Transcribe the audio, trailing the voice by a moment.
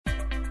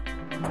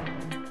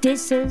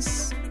This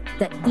is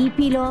the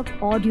Epilogue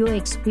Audio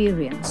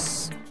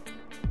Experience.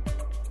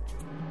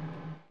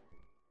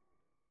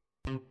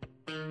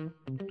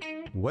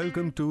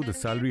 Welcome to the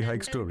Salary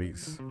Hike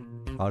Stories,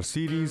 our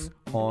series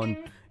on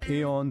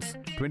Aon's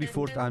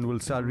 24th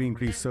Annual Salary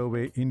Increase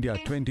Survey India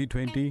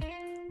 2020,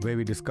 where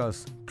we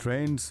discuss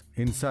trends,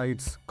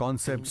 insights,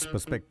 concepts,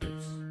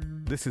 perspectives.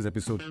 This is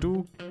episode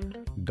 2,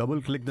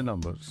 Double-Click the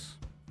Numbers.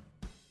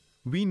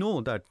 We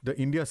know that the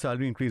India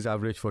salary increase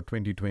average for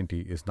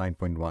 2020 is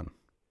 9.1,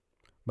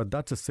 but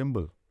that's a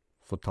symbol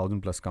for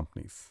 1,000 plus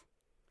companies.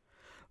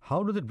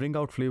 How does it bring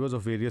out flavors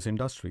of various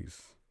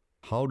industries?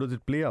 How does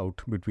it play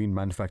out between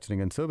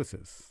manufacturing and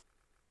services?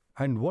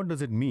 And what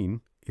does it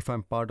mean if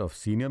I'm part of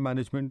senior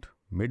management,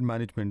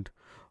 mid-management,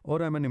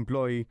 or I'm an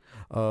employee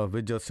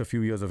with just a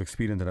few years of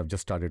experience and I've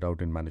just started out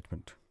in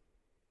management?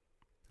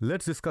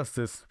 Let's discuss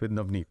this with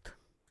Navneet.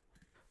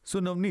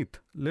 So Navneet,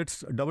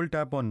 let's double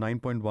tap on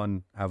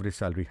 9.1 average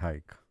salary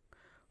hike.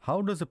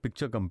 How does the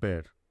picture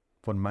compare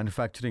for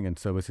manufacturing and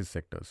services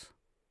sectors?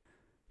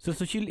 So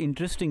Sushil,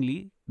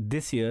 interestingly,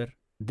 this year,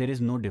 there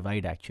is no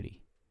divide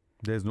actually.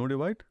 There's no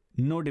divide?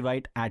 No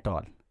divide at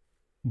all.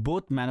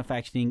 Both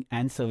manufacturing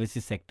and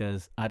services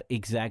sectors are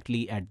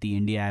exactly at the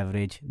India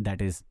average,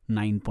 that is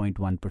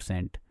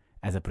 9.1%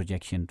 as a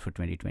projection for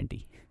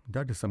 2020.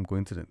 That is some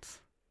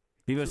coincidence.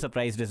 We were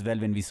surprised as well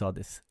when we saw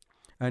this.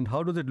 And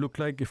how does it look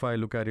like if I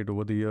look at it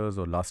over the years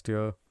or last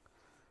year?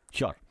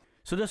 Sure.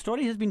 So the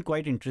story has been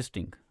quite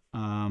interesting.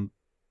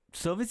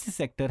 Services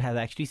sector has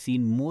actually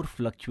seen more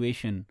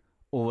fluctuation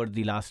over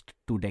the last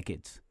 2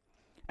 decades.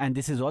 And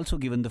this is also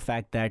given the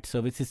fact that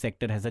services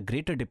sector has a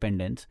greater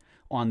dependence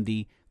on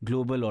the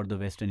global or the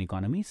Western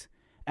economies.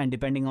 And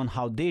depending on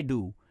how they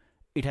do,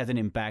 it has an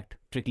impact,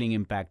 trickling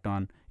impact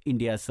on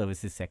India's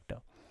services sector.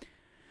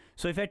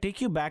 So if I take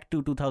you back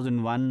to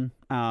 2001,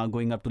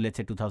 going up to let's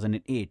say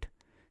 2008,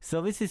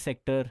 services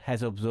sector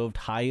has observed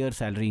higher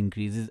salary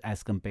increases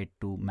as compared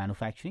to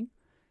manufacturing.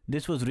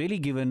 This was really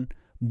given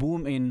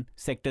boom in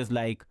sectors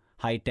like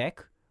high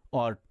tech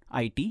or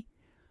IT,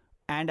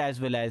 and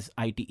as well as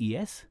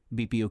ITES,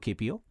 BPO,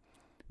 KPO,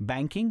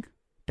 banking,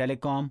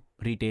 telecom,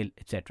 retail,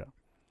 etc.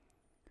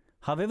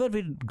 However,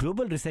 with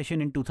global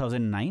recession in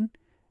 2009,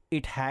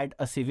 it had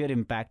a severe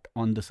impact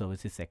on the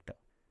services sector.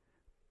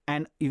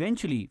 And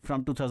eventually,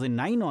 from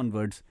 2009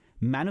 onwards,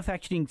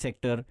 manufacturing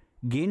sector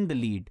gained the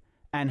lead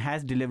and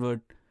has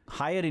delivered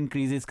higher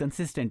increases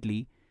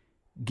consistently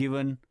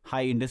given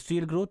high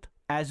industrial growth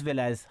as well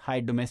as high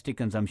domestic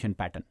consumption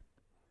pattern.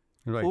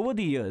 Right. Over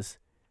the years,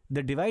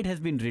 the divide has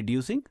been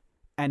reducing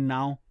and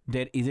now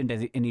there isn't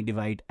any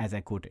divide as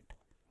I quoted.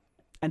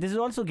 And this is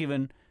also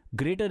given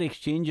greater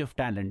exchange of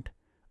talent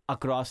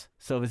across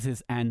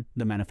services and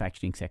the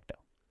manufacturing sector.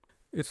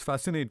 It's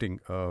fascinating,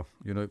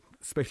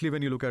 especially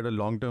when you look at a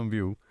long-term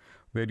view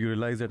where you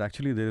realize that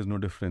actually there is no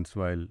difference.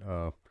 While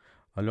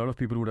a lot of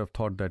people would have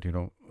thought that,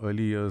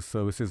 early years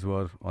services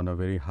were on a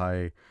very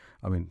high,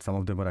 some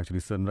of them were actually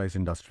sunrise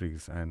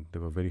industries and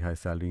there were very high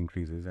salary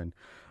increases. And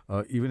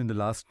even in the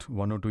last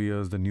 1 or 2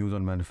 years, the news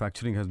on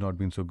manufacturing has not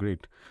been so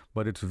great.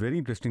 But it's very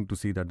interesting to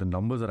see that the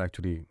numbers are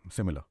actually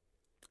similar.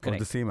 Correct. Or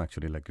the same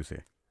actually, like you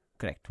say.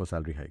 Correct. For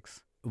salary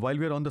hikes. While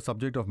we're on the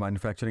subject of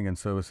manufacturing and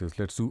services,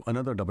 let's do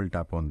another double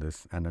tap on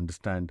this and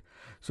understand.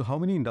 So how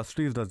many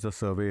industries does the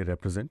survey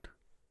represent?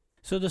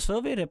 So the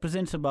survey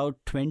represents about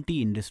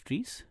 20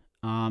 industries.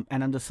 And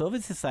on the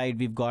services side,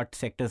 we've got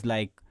sectors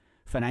like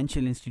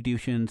financial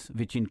institutions,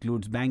 which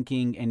includes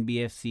banking,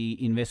 NBFC,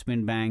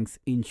 investment banks,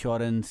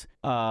 insurance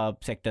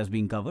sectors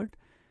being covered.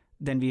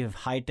 Then we have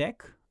high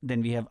tech.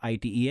 Then we have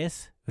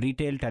ITES,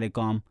 retail,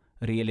 telecom,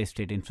 real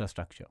estate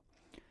infrastructure.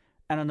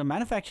 And on the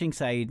manufacturing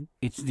side,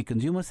 it's the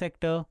consumer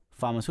sector,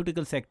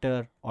 pharmaceutical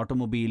sector,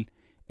 automobile,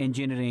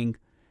 engineering,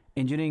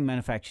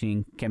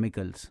 manufacturing,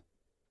 chemicals.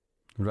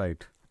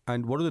 Right.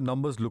 And what do the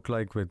numbers look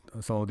like with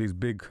some of these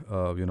big,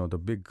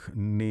 the big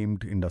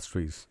named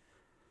industries?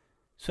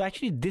 So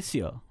actually this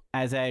year,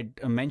 as I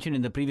had mentioned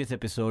in the previous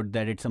episode,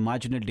 that it's a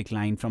marginal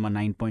decline from a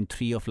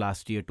 9.3 of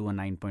last year to a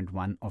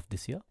 9.1 of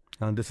this year.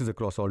 And this is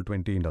across all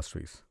 20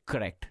 industries.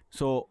 Correct.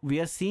 So we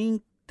are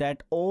seeing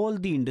that all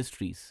the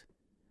industries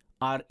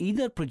are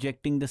either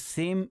projecting the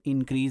same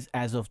increase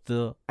as of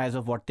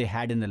what they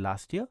had in the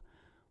last year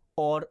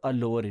or a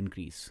lower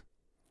increase.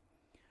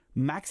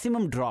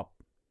 Maximum drop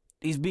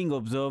is being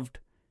observed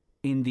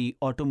in the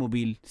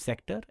automobile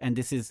sector, and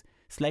this is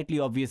slightly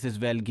obvious as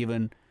well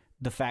given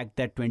the fact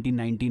that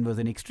 2019 was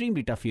an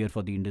extremely tough year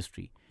for the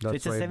industry.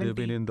 That's why they've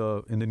been in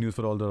the news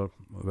for all the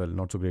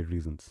not so great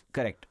reasons.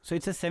 Correct. So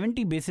it's a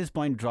 70 basis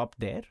point drop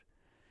there,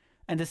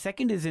 and the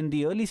second is in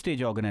the early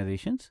stage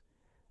organizations,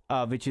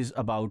 which is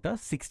about a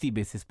 60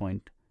 basis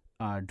point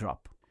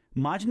drop.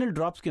 Marginal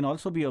drops can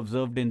also be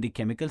observed in the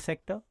chemical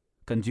sector,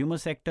 consumer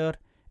sector,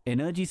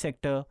 energy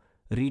sector,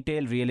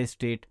 retail, real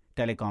estate,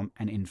 telecom,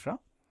 and infra.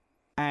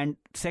 And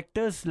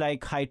sectors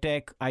like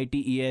high-tech,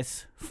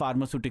 ITES,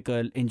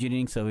 pharmaceutical,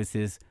 engineering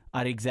services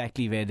are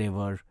exactly where they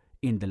were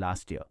in the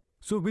last year.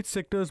 So which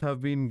sectors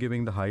have been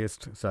giving the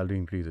highest salary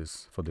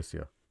increases for this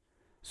year?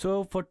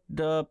 So for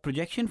the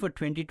projection for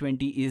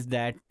 2020 is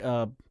that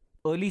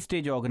early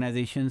stage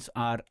organizations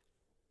are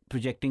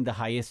projecting the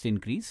highest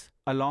increase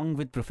along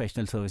with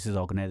professional services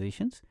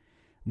organizations.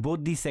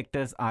 Both these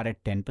sectors are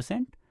at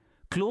 10%,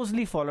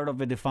 closely followed up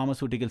with the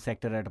pharmaceutical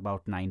sector at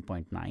about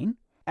 9.9.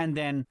 And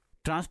then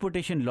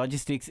transportation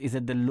logistics is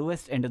at the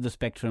lowest end of the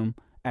spectrum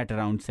at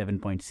around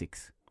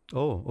 7.6.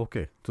 Oh,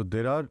 okay. So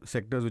there are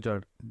sectors which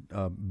are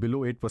below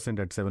 8%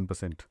 at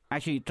 7%.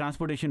 Actually,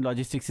 transportation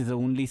logistics is the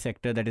only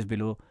sector that is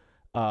below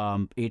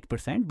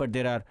 8%, but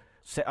there are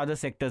other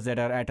sectors that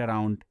are at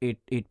around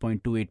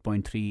 8.2,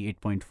 8.3,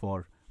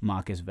 8.4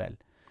 mark as well.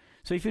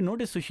 So if you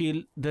notice,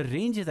 Sushil, the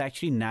range is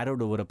actually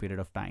narrowed over a period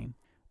of time.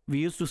 We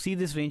used to see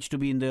this range to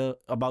be in the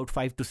about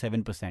 5 to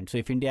 7%. So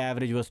if India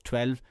average was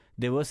 12,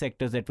 there were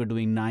sectors that were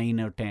doing 9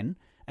 or 10,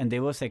 and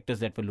there were sectors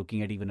that were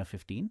looking at even a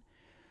 15.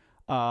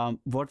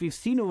 What we've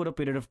seen over a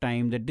period of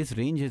time that this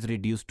range has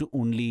reduced to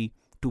only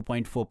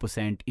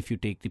 2.4% if you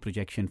take the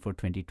projection for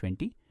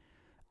 2020.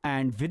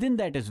 And within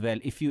that as well,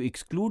 if you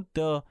exclude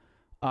the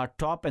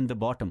top and the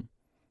bottom,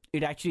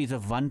 it actually is a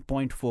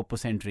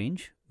 1.4%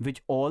 range,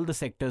 which all the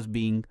sectors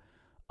being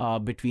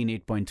between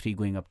 8.3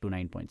 going up to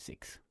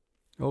 9.6.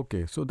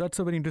 Okay, so that's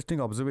a very interesting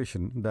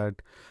observation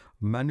that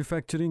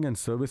manufacturing and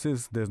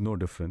services, there's no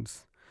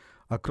difference.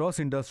 Across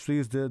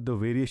industries, the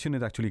variation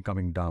is actually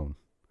coming down.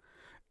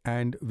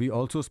 And we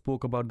also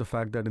spoke about the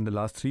fact that in the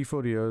last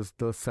 3-4 years,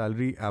 the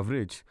salary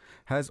average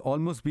has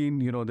almost been,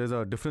 there's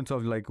a difference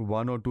of like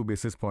 1 or 2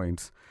 basis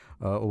points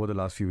over the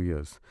last few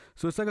years.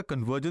 So it's like a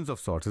convergence of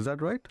sorts. Is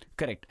that right?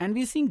 Correct. And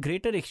we're seeing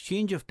greater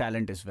exchange of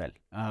talent as well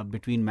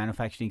between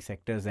manufacturing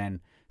sectors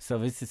and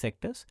services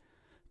sectors.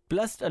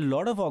 Plus, a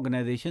lot of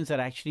organizations are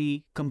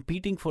actually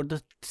competing for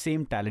the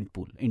same talent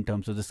pool in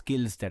terms of the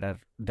skills that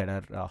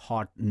are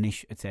hot,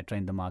 niche, etc.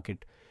 in the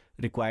market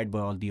required by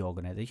all the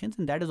organizations,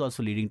 and that is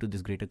also leading to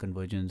this greater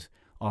convergence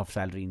of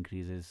salary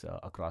increases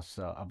across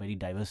a very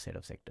diverse set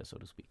of sectors, so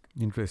to speak.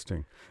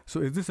 Interesting.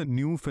 So is this a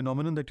new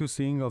phenomenon that you're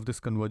seeing of this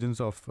convergence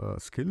of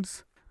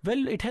skills?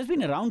 Well, it has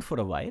been around for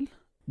a while,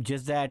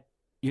 just that,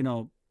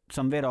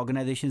 somewhere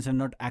organizations have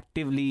not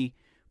actively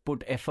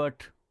put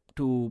effort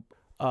to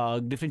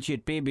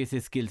differentiate pay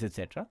basis, skills,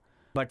 etc.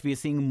 But we are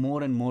seeing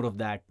more and more of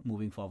that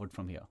moving forward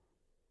from here.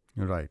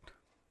 Right.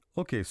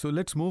 Okay, so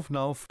let's move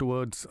now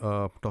towards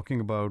talking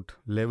about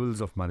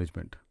levels of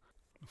management.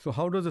 So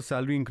how does the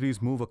salary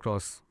increase move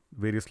across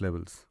various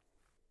levels?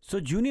 So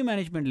junior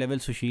management level,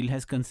 Sushil,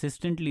 has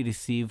consistently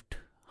received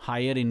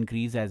higher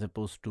increase as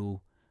opposed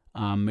to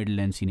middle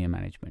and senior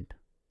management.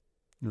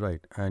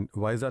 Right. And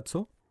why is that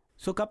so?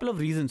 So a couple of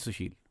reasons,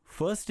 Sushil.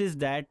 First is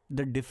that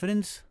the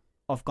difference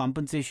of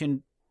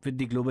compensation with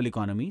the global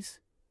economies,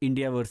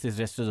 India versus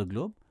rest of the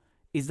globe,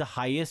 is the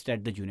highest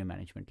at the junior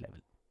management level.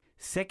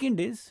 Second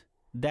is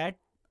that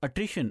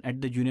attrition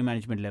at the junior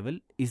management level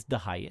is the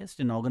highest,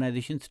 and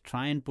organizations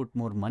try and put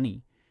more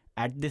money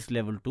at this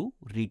level to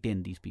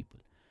retain these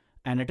people.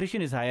 And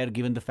attrition is higher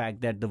given the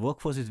fact that the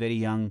workforce is very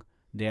young,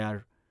 they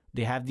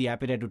have the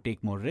appetite to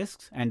take more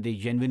risks, and they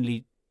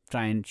genuinely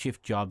try and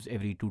shift jobs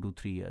every 2 to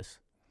 3 years.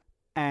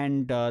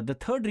 And the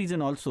third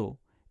reason also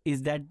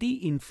is that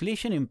the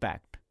inflation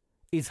impact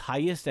is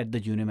highest at the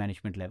junior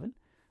management level,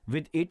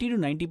 with 80 to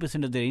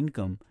 90% of their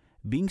income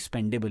being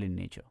spendable in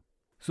nature.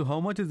 So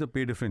how much is the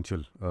pay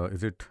differential?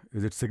 Is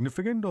it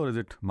significant or is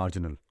it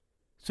marginal?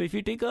 So if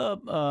you take a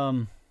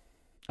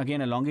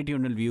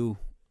longitudinal view,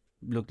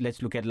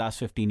 let's look at last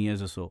 15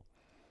 years or so.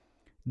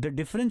 The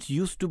difference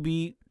used to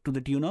be to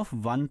the tune of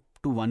 1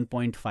 to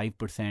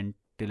 1.5%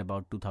 till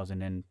about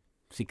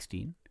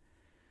 2016.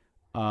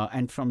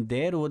 And from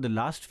there, over the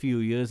last few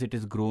years, it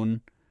has grown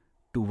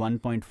to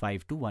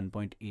 1.5 to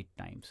 1.8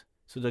 times.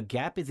 So the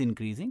gap is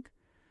increasing.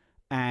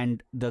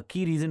 And the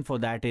key reason for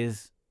that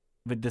is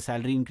with the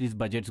salary increase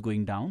budgets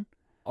going down,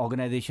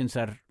 organizations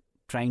are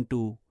trying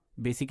to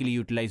basically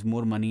utilize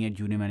more money at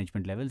junior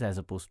management levels as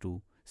opposed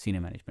to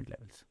senior management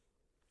levels.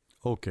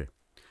 Okay.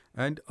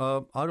 And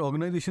are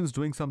organizations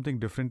doing something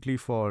differently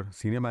for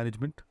senior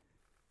management?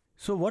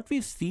 So what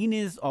we've seen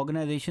is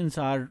organizations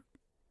are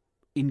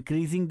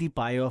increasing the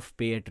pie of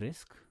pay at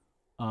risk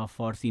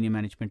for senior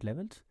management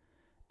levels.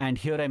 And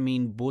here I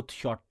mean both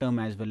short-term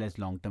as well as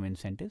long-term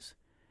incentives.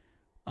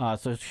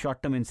 So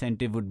short-term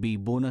incentive would be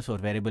bonus or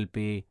variable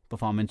pay,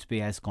 performance pay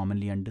as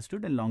commonly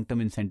understood, and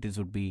long-term incentives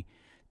would be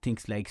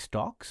things like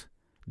stocks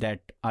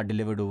that are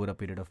delivered over a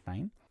period of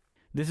time.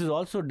 This is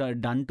also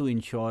done to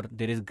ensure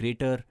there is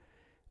greater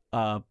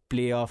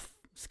play of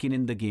skin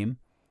in the game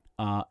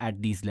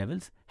at these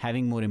levels,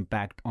 having more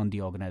impact on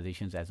the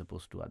organizations as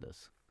opposed to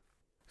others.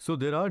 So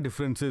there are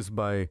differences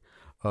by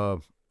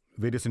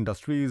various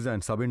industries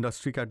and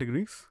sub-industry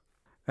categories,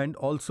 and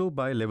also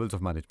by levels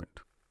of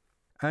management.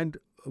 And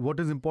what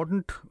is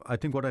important, I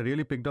think what I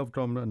really picked up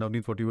from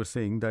Navneet, what you were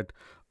saying, that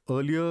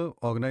earlier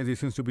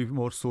organizations to be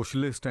more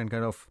socialist and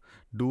kind of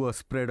do a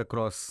spread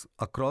across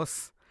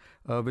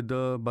with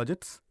the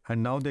budgets,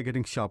 and now they're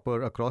getting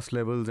sharper across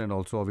levels and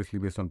also obviously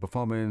based on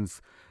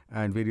performance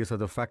and various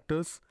other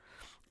factors.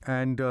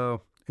 And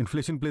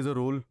inflation plays a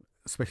role,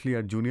 especially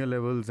at junior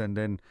levels, and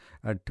then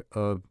at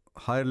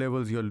higher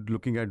levels, you're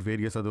looking at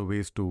various other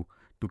ways to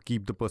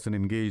keep the person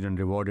engaged and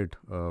rewarded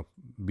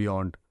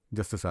beyond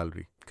just the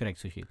salary.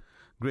 Correct, Sushil.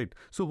 Great.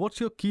 So what's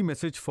your key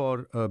message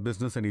for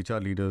business and HR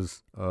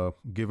leaders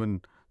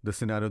given the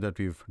scenario that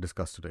we've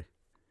discussed today?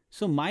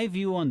 So my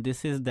view on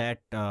this is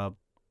that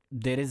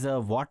there is a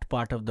what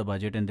part of the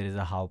budget and there is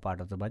a how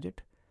part of the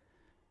budget.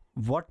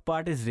 What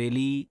part is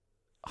really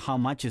how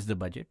much is the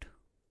budget,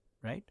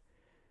 right?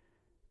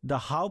 The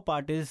how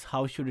part is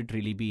how should it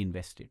really be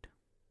invested.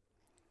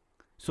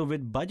 So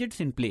with budgets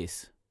in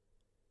place,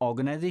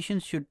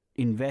 organizations should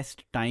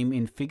invest time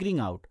in figuring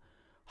out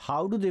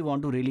how do they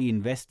want to really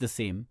invest the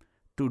same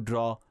to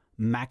draw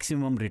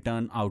maximum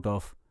return out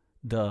of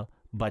the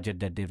budget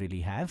that they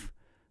really have,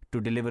 to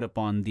deliver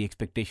upon the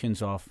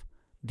expectations of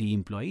the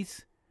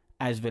employees,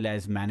 as well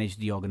as manage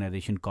the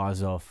organization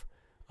cause of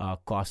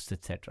costs,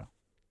 etc.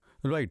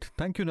 Right.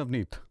 Thank you,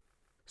 Navneet.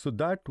 So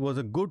that was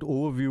a good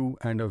overview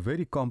and a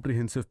very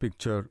comprehensive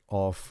picture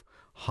of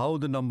how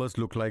the numbers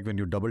look like when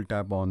you double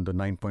tap on the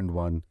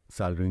 9.1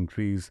 salary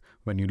increase,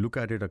 when you look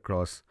at it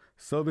across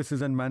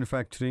services and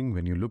manufacturing,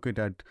 when you look at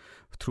it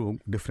through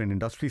different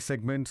industry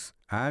segments,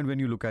 and when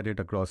you look at it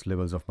across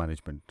levels of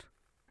management.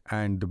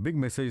 And the big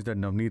message that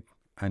Navneet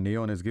and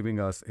Aon is giving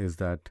us is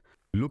that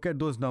look at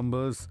those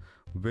numbers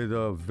with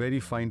a very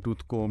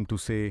fine-tooth comb to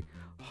say,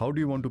 how do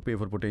you want to pay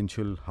for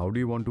potential? How do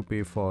you want to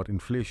pay for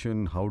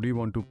inflation? How do you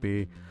want to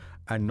pay?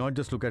 And not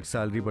just look at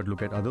salary, but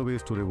look at other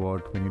ways to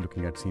reward when you're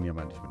looking at senior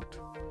management.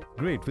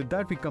 Great. With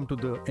that, we come to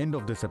the end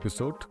of this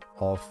episode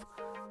of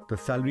the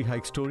Salary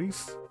Hike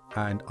Stories.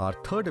 And our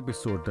third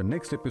episode, the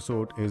next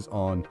episode, is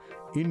on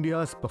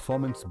India's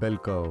performance bell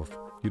curve.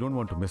 You don't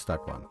want to miss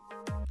that one.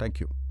 Thank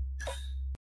you.